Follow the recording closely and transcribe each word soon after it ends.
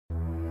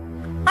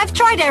I've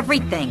tried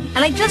everything, and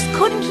I just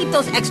couldn't keep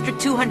those extra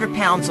 200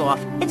 pounds off.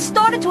 It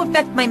started to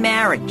affect my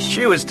marriage.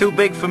 She was too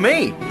big for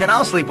me. Then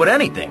I'll sleep with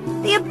anything.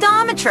 The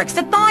Abdometrix,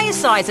 the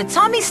Thiazides, the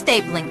tummy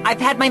stapling.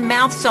 I've had my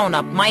mouth sewn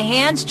up, my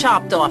hands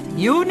chopped off.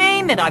 You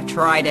name it, I've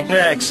tried it.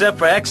 Yeah, except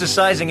for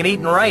exercising and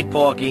eating right,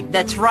 Porky.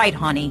 That's right,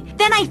 honey.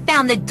 Then I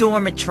found the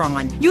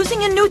Dormatron.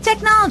 Using a new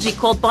technology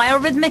called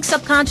biorhythmic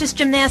subconscious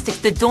gymnastics,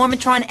 the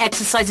Dormatron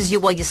exercises you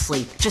while you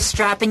sleep. Just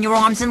strap in your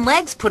arms and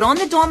legs, put on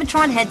the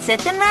Dormatron headset,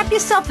 then wrap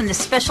yourself in the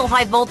special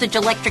high-voltage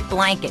electric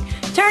blanket.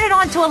 Turn it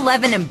on to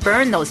 11 and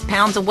burn those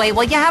pounds away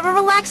while you have a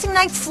relaxing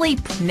night's sleep.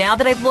 Now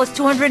that I've lost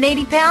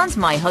 280 pounds,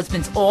 my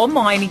husband's all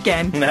mine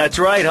again. That's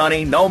right,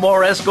 honey. No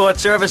more escort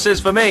services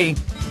for me.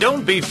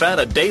 Don't be fat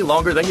a day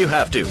longer than you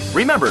have to.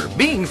 Remember,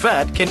 being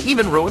fat can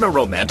even ruin a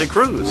romantic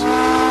cruise.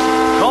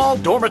 Call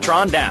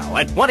Dormatron now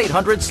at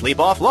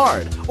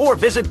 1-800-SLEEP-OFF-LARD or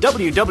visit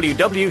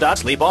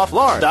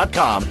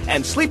www.sleepofflard.com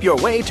and sleep your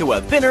way to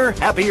a thinner,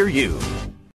 happier you.